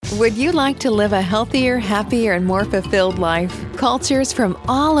Would you like to live a healthier, happier, and more fulfilled life? Cultures from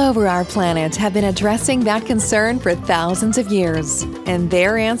all over our planet have been addressing that concern for thousands of years, and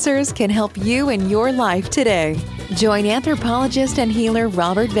their answers can help you in your life today. Join anthropologist and healer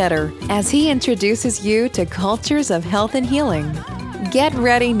Robert Vetter as he introduces you to cultures of health and healing. Get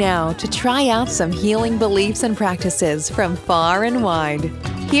ready now to try out some healing beliefs and practices from far and wide.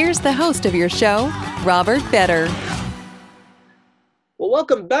 Here's the host of your show, Robert Vetter. Well,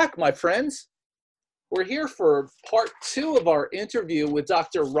 welcome back, my friends. We're here for part 2 of our interview with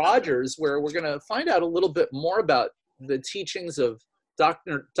Dr. Rogers, where we're going to find out a little bit more about the teachings of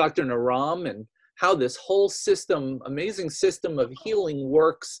Dr. Naram and how this whole system, amazing system of healing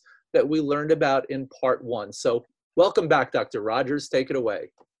works that we learned about in part 1. So welcome back, Dr. Rogers. Take it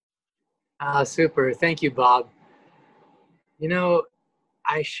away. Super. Thank you, Bob. You know,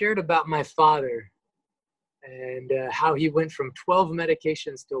 I shared about my father and how he went from 12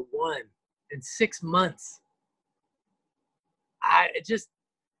 medications to 1 in 6 months. I just,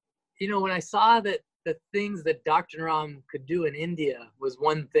 when I saw that the things that Dr. Naram could do in India was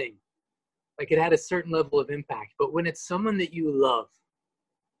one thing, like it had a certain level of impact. But when it's someone that you love,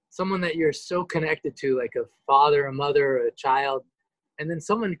 someone that you're so connected to, like a father, a mother, a child, and then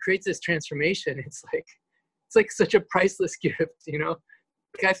someone creates this transformation, it's like such a priceless gift,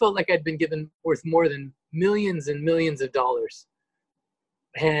 Like I felt like I'd been given worth more than millions and millions of dollars.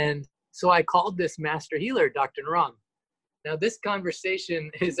 And so I called this master healer, Dr. Naram. Now this conversation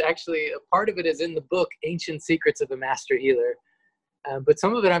is actually, a part of it is in the book, Ancient Secrets of a Master Healer. But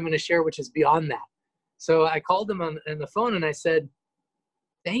some of it I'm going to share, which is beyond that. So I called him on the phone and I said,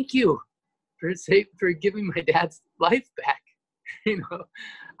 thank you for giving my dad's life back.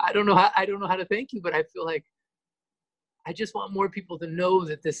 I don't know how to thank you, but I feel like I just want more people to know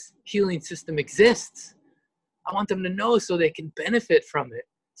that this healing system exists. I want them to know so they can benefit from it,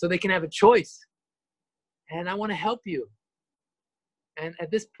 so they can have a choice. And I want to help you. And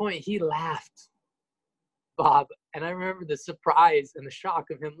at this point, he laughed, Bob. And I remember the surprise and the shock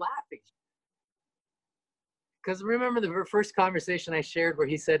of him laughing. Because remember the first conversation I shared where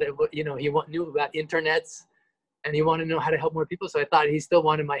he said, he knew about internets and he wanted to know how to help more people. So I thought he still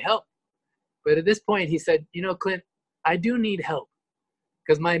wanted my help. But at this point, he said, Clint, I do need help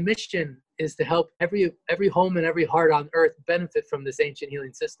because my mission is to help every home and every heart on earth benefit from this ancient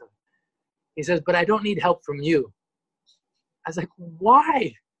healing system. He says, but I don't need help from you. I was like,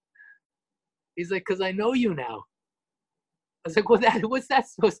 why? He's like, because I know you now. I was like, what's that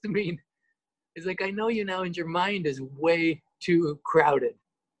supposed to mean? He's like, I know you now and your mind is way too crowded.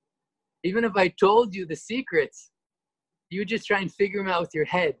 Even if I told you the secrets, you just try and figure them out with your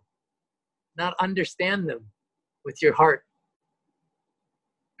head, not understand them with your heart.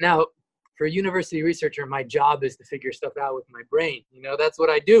 Now, for a university researcher, my job is to figure stuff out with my brain. That's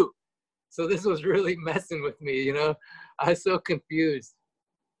what I do. So this was really messing with me, I was so confused.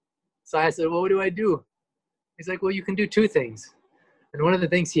 So I said, well, what do I do? He's like, well, you can do 2 things. And one of the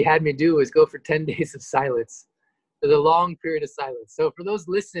things he had me do was go for 10 days of silence. There's a long period of silence. So for those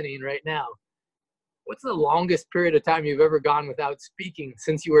listening right now, what's the longest period of time you've ever gone without speaking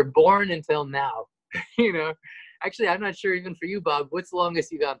since you were born until now? Actually, I'm not sure even for you, Bob, what's the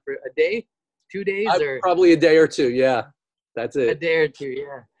longest you've gone for? A day? 2 days? Or probably a day or 2. Yeah, that's it. A day or 2,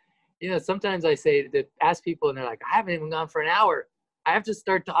 yeah. Sometimes I say to ask people and they're like, I haven't even gone for an hour. I have to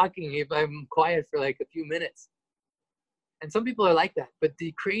start talking if I'm quiet for like a few minutes. And some people are like that. But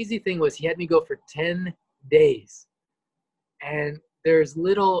the crazy thing was he had me go for 10 days. And there's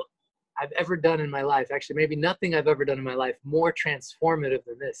little I've ever done in my life, actually maybe nothing I've ever done in my life, more transformative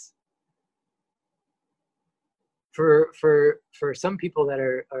than this. For some people that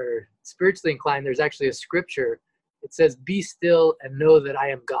are spiritually inclined, there's actually a scripture. It says, be still and know that I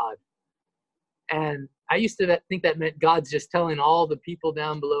am God. And I used to think that meant God's just telling all the people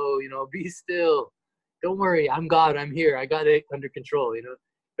down below, be still. Don't worry, I'm God, I'm here. I got it under control,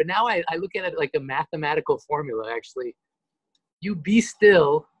 But now I look at it like a mathematical formula, actually. You be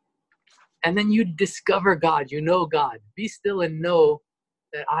still, and then you discover God, God. Be still and know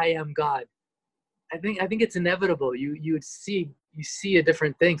that I am God. I think it's inevitable. You see a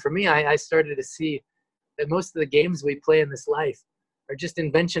different thing. For me, I started to see that most of the games we play in this life are just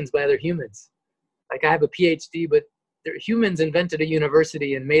inventions by other humans. Like I have a PhD, but humans invented a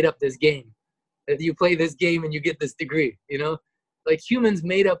university and made up this game. That you play this game and you get this degree, Like humans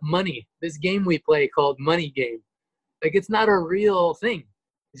made up money. This game we play called Money Game. Like it's not a real thing.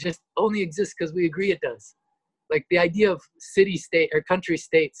 It just only exists because we agree it does. Like the idea of city-state or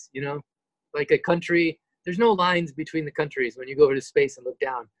country-states, like a country, there's no lines between the countries when you go into space and look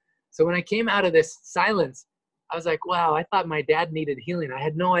down. So when I came out of this silence, I was like, wow, I thought my dad needed healing. I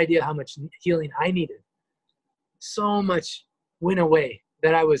had no idea how much healing I needed. So much went away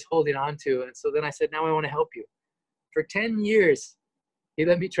that I was holding on to. And so then I said, now I want to help you. For 10 years, he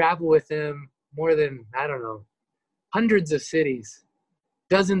let me travel with him more than, I don't know, hundreds of cities,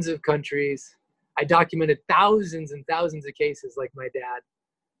 dozens of countries. I documented thousands and thousands of cases like my dad.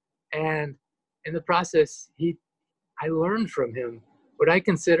 And in the process, I learned from him what I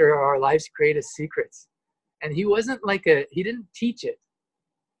consider our life's greatest secrets. And he wasn't he didn't teach it.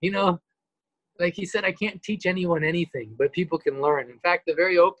 Like he said, I can't teach anyone anything, but people can learn. In fact, the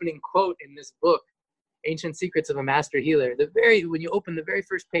very opening quote in this book, Ancient Secrets of a Master Healer, when you open the very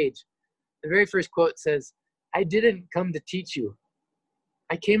first page, the very first quote says, I didn't come to teach you.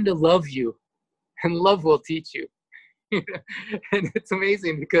 I came to love you, and love will teach you. And it's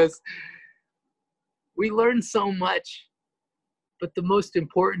amazing because we learn so much, but the most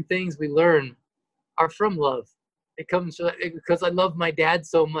important things we learn are from love. It comes because I love my dad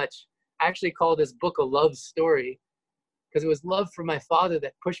so much. I actually call this book a love story because it was love for my father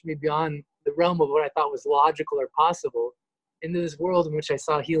that pushed me beyond the realm of what I thought was logical or possible into this world in which I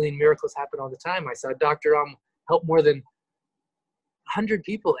saw healing miracles happen all the time. I saw Dr. help more than 100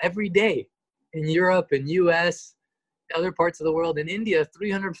 people every day in Europe and US, other parts of the world. In India,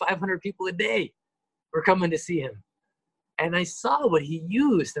 300, 500 people a day were coming to see him. And I saw what he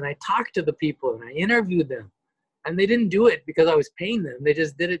used, and I talked to the people and I interviewed them. And they didn't do it because I was paying them. They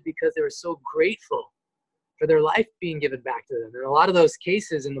just did it because they were so grateful for their life being given back to them. And a lot of those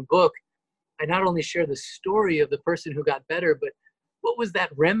cases in the book, I not only share the story of the person who got better, but what was that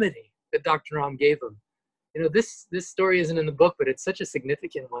remedy that Dr. Ram gave them? This story isn't in the book, but it's such a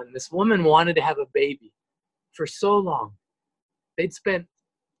significant one. This woman wanted to have a baby for so long. They'd spent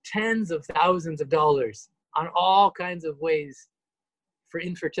tens of thousands of dollars on all kinds of ways for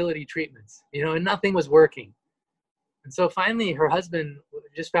infertility treatments, and nothing was working. And so finally her husband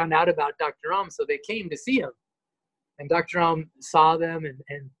just found out about Dr. Ram, so they came to see him. And Dr. Ram saw them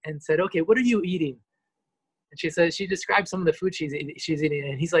and said, okay, what are you eating? And she described some of the food she's eating.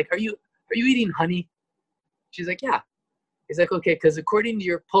 And he's like, are you eating honey? She's like, yeah. He's like, okay, because according to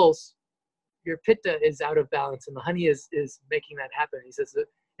your pulse, your pitta is out of balance and the honey is making that happen. He says,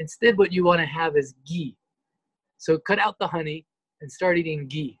 instead what you want to have is ghee. So cut out the honey and start eating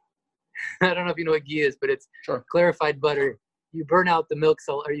ghee. I don't know if you know what ghee is, but it's Sure. Clarified butter. You burn out the milk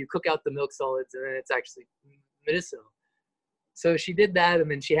solid, or you cook out the milk solids, and then it's actually medicinal. So she did that,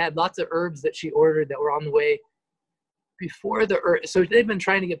 and then she had lots of herbs that she ordered that were on the way before the herb. So they've been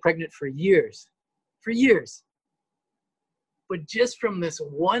trying to get pregnant for years. But just from this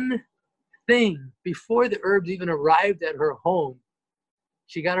one thing, before the herbs even arrived at her home,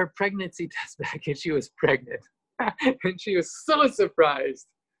 she got her pregnancy test back and she was pregnant. And she was so surprised.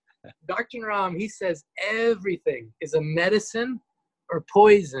 Dr. Ram, he says everything is a medicine or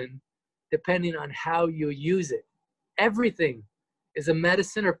poison depending on how you use it. Everything is a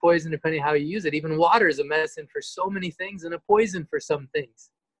medicine or poison depending on how you use it. Even water is a medicine for so many things and a poison for some things.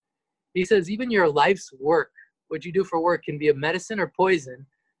 He says even your life's work, what you do for work, can be a medicine or poison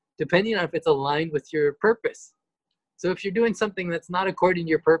depending on if it's aligned with your purpose. So if you're doing something that's not according to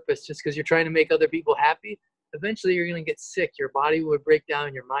your purpose just because you're trying to make other people happy, eventually you're going to get sick. Your body will break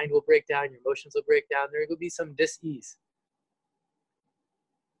down, your mind will break down, your emotions will break down. There will be some dis-ease.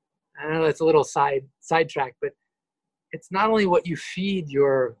 I know that's a little sidetrack, but it's not only what you feed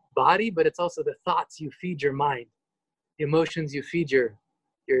your body, but it's also the thoughts you feed your mind, the emotions you feed your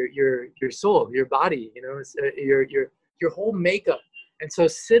soul, your body, it's, your whole makeup. And so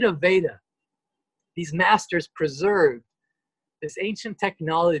Siddha Veda, these masters preserved this ancient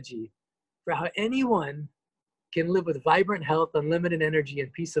technology for how anyone can live with vibrant health, unlimited energy,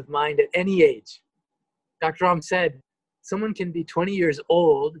 and peace of mind at any age. Dr. Ram said, someone can be 20 years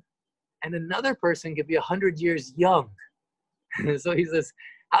old and another person could be 100 years young. So he says,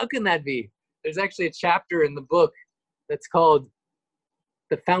 how can that be? There's actually a chapter in the book that's called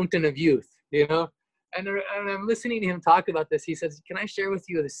The Fountain of Youth, And I'm listening to him talk about this. He says, can I share with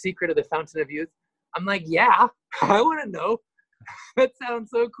you the secret of the Fountain of Youth? I'm like, yeah, I want to know. That sounds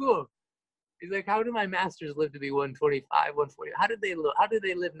so cool. He's like, how do my masters live to be 125, 140? How did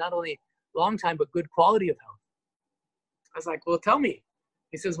they live not only long time, but good quality of health? I was like, well, tell me.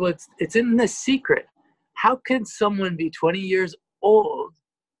 He says, well, it's in the secret. How can someone be 20 years old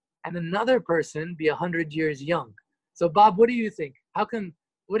and another person be 100 years young? So Bob, what do you think?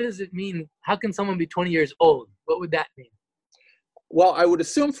 What does it mean? How can someone be 20 years old? What would that mean? Well, I would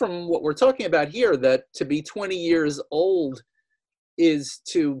assume from what we're talking about here that to be 20 years old is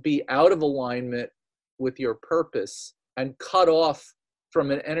to be out of alignment with your purpose and cut off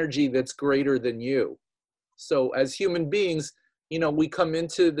from an energy that's greater than you. So as human beings, we come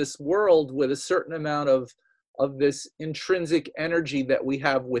into this world with a certain amount of this intrinsic energy that we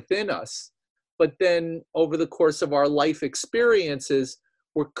have within us. But then over the course of our life experiences,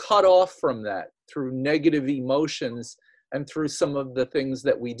 we're cut off from that through negative emotions and through some of the things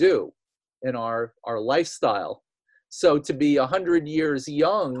that we do in our lifestyle. So to be 100 years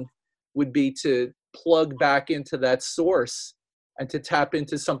young would be to plug back into that source and to tap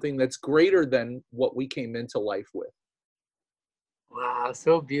into something that's greater than what we came into life with. Wow,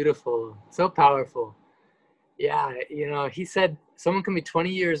 so beautiful, so powerful. Yeah, he said someone can be 20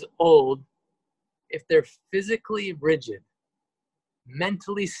 years old if they're physically rigid,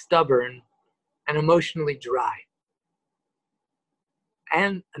 mentally stubborn, and emotionally dry.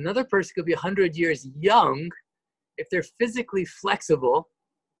 And another person could be 100 years young if they're physically flexible,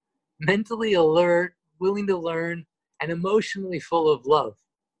 mentally alert, willing to learn, and emotionally full of love.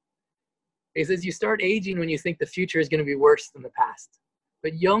 He says you start aging when you think the future is going to be worse than the past.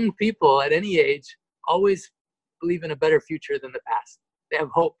 But young people at any age always believe in a better future than the past. They have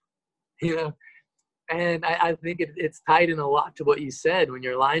hope, And I think it's tied in a lot to what you said. When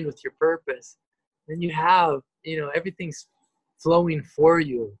you're aligned with your purpose, then you have, everything's flowing for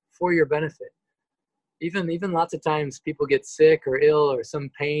you, for your benefit. Even lots of times people get sick or ill or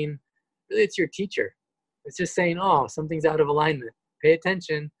some pain. Really, it's your teacher. It's just saying, oh, something's out of alignment. Pay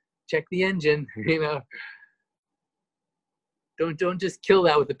attention. Check the engine. Don't just kill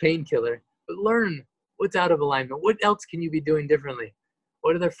that with a painkiller, but learn what's out of alignment. What else can you be doing differently?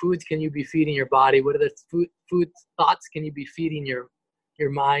 What other foods can you be feeding your body? What other food thoughts can you be feeding your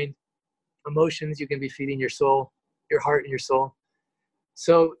mind? Emotions you can be feeding your soul, your heart and your soul.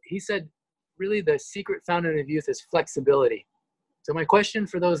 So he said, really the secret fountain of youth is flexibility. So my question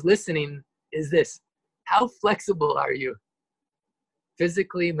for those listening is this: how flexible are you?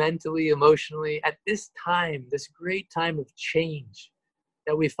 Physically, mentally, emotionally, at this time, this great time of change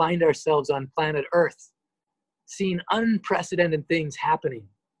that we find ourselves on planet Earth, seeing unprecedented things happening.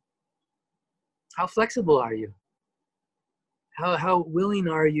 How flexible are you? How willing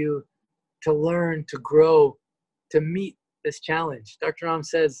are you to learn, to grow, to meet this challenge? Dr. Ram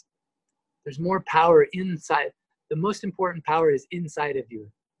says there's more power inside. The most important power is inside of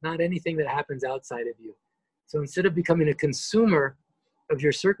you, not anything that happens outside of you. So instead of becoming a consumer of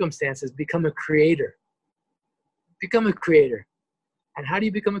your circumstances, become a creator. Become a creator. And how do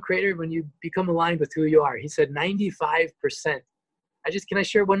you become a creator? When you become aligned with who you are. He said 95%. Can I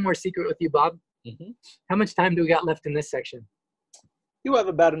share one more secret with you, Bob? Mm-hmm. How much time do we got left in this section? You have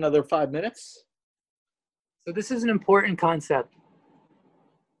about another 5 minutes. So this is an important concept.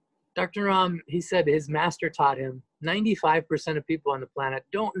 Dr. Ram, he said his master taught him 95% of people on the planet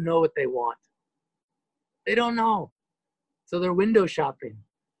don't know what they want. They don't know. So they're window shopping.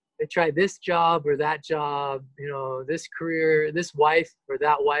 They try this job or that job, this career, this wife or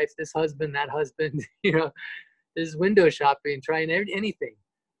that wife, this husband, that husband, this window shopping, trying anything.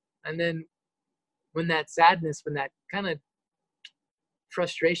 And then when that sadness, when that kind of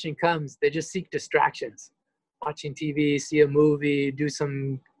frustration comes, they just seek distractions. Watching TV, see a movie,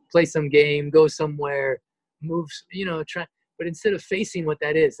 play some game, go somewhere, move, try. But instead of facing what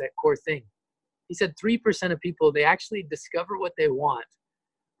that is, that core thing, he said 3% of people, they actually discover what they want,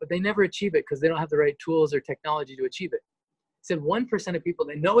 but they never achieve it because they don't have the right tools or technology to achieve it. He said 1% of people,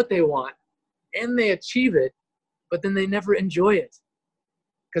 they know what they want and they achieve it, but then they never enjoy it.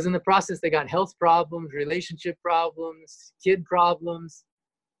 Because in the process, they got health problems, relationship problems, kid problems.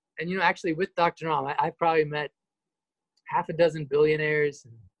 And, actually with Dr. Ram, I probably met half a dozen billionaires,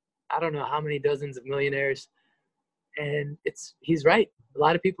 and I don't know how many dozens of millionaires. And he's right. A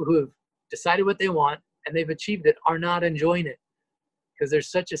lot of people who have decided what they want and they've achieved it are not enjoying it because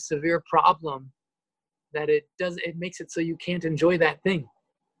there's such a severe problem that it makes it so you can't enjoy that thing.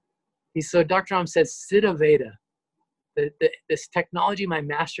 So Dr. Ram says, Siddha Veda, this technology my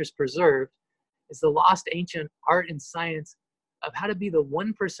masters preserved, is the lost ancient art and science of how to be the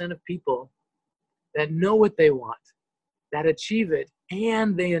 1% of people that know what they want, that achieve it,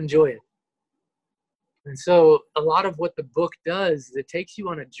 and they enjoy it. And so a lot of what the book does is it takes you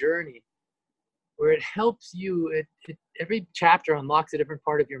on a journey where it helps you, every chapter unlocks a different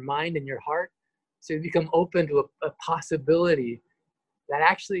part of your mind and your heart, so you become open to a possibility that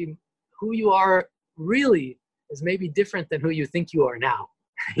actually who you are really is maybe different than who you think you are now,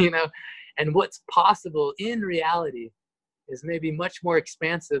 and what's possible in reality is maybe much more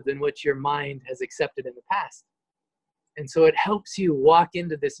expansive than what your mind has accepted in the past. And so it helps you walk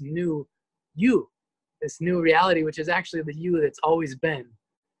into this new you, this new reality, which is actually the you that's always been,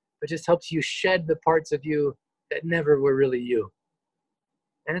 but just helps you shed the parts of you that never were really you.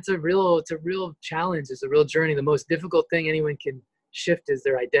 And it's a real challenge. It's a real journey. The most difficult thing anyone can shift is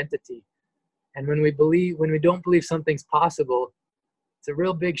their identity. And when we don't believe something's possible, it's a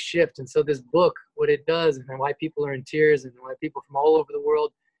real big shift. And so this book, what it does, and why people are in tears, and why people from all over the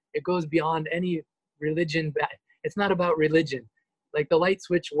world, it goes beyond any religion. It's not about religion. Like the light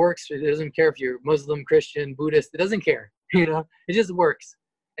switch works. It doesn't care if you're Muslim, Christian, Buddhist. It doesn't care. It just works.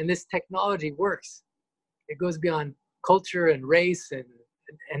 And this technology works. It goes beyond culture and race and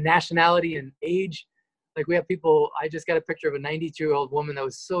nationality and age. Like we have people, I just got a picture of a 92-year-old woman that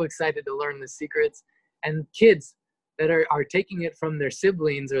was so excited to learn the secrets, and kids that are taking it from their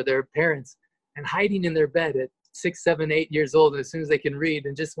siblings or their parents and hiding in their bed at 6, 7, 8 years old as soon as they can read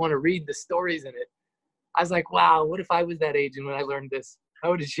and just want to read the stories in it. I was like, wow, what if I was that age and when I learned this?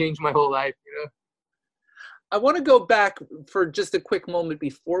 How would it change my whole life, I want to go back for just a quick moment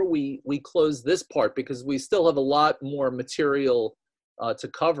before we close this part, because we still have a lot more material to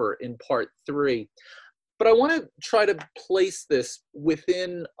cover in part 3. But I want to try to place this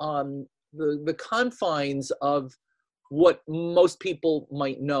within the confines of what most people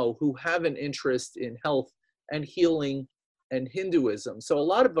might know who have an interest in health and healing and Hinduism. So a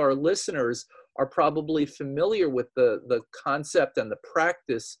lot of our listeners are probably familiar with the concept and the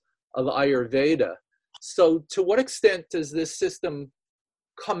practice of Ayurveda. So to what extent does this system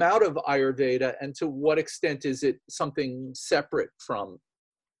come out of Ayurveda, and to what extent is it something separate from?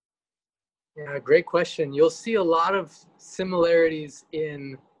 Yeah, great question. You'll see a lot of similarities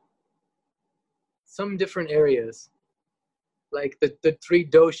in some different areas, like the 3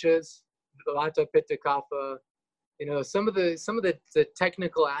 doshas, Vata, Pitta, Kapha. Some of the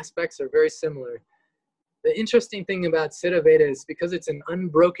technical aspects are very similar. The interesting thing about Siddha Veda is because it's an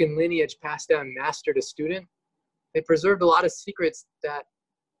unbroken lineage passed down master to student, they preserved a lot of secrets that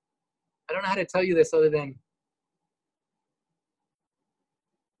I don't know how to tell you this other than,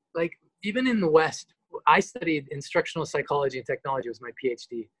 like, even in the West, I studied instructional psychology and technology, was my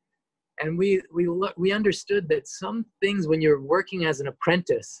PhD. And we understood that some things, when you're working as an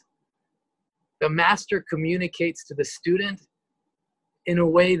apprentice, the master communicates to the student in a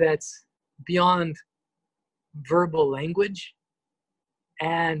way that's beyond verbal language,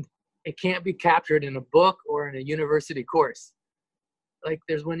 and it can't be captured in a book or in a university course. Like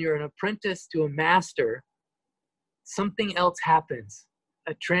when you're an apprentice to a master, something else happens.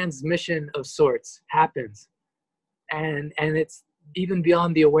 A transmission of sorts happens. And it's even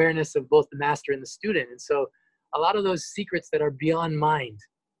beyond the awareness of both the master and the student. And so a lot of those secrets that are beyond mind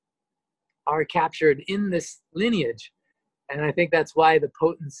are captured in this lineage. And I think that's why the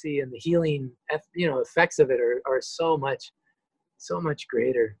potency and the healing, effects of it are so much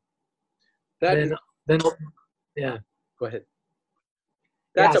greater. Than yeah. Go ahead.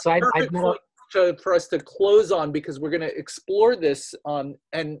 That's a perfect point for us to close on, because we're going to explore this. And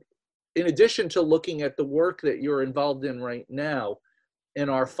in addition to looking at the work that you're involved in right now in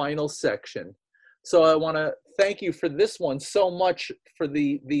our final section. So I want to thank you for this one so much, for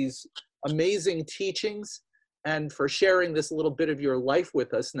these amazing teachings, and for sharing this little bit of your life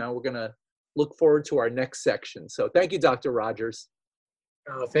with us. Now we're going to look forward to our next section. So thank you, Dr. Rogers.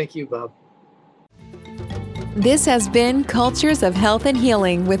 Oh, thank you, Bob. This has been Cultures of Health and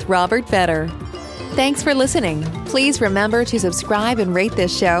Healing with Robert Vetter. Thanks for listening. Please remember to subscribe and rate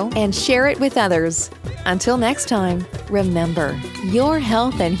this show and share it with others. Until next time, remember, your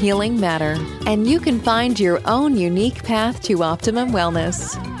health and healing matter, and you can find your own unique path to optimum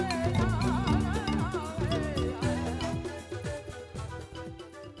wellness.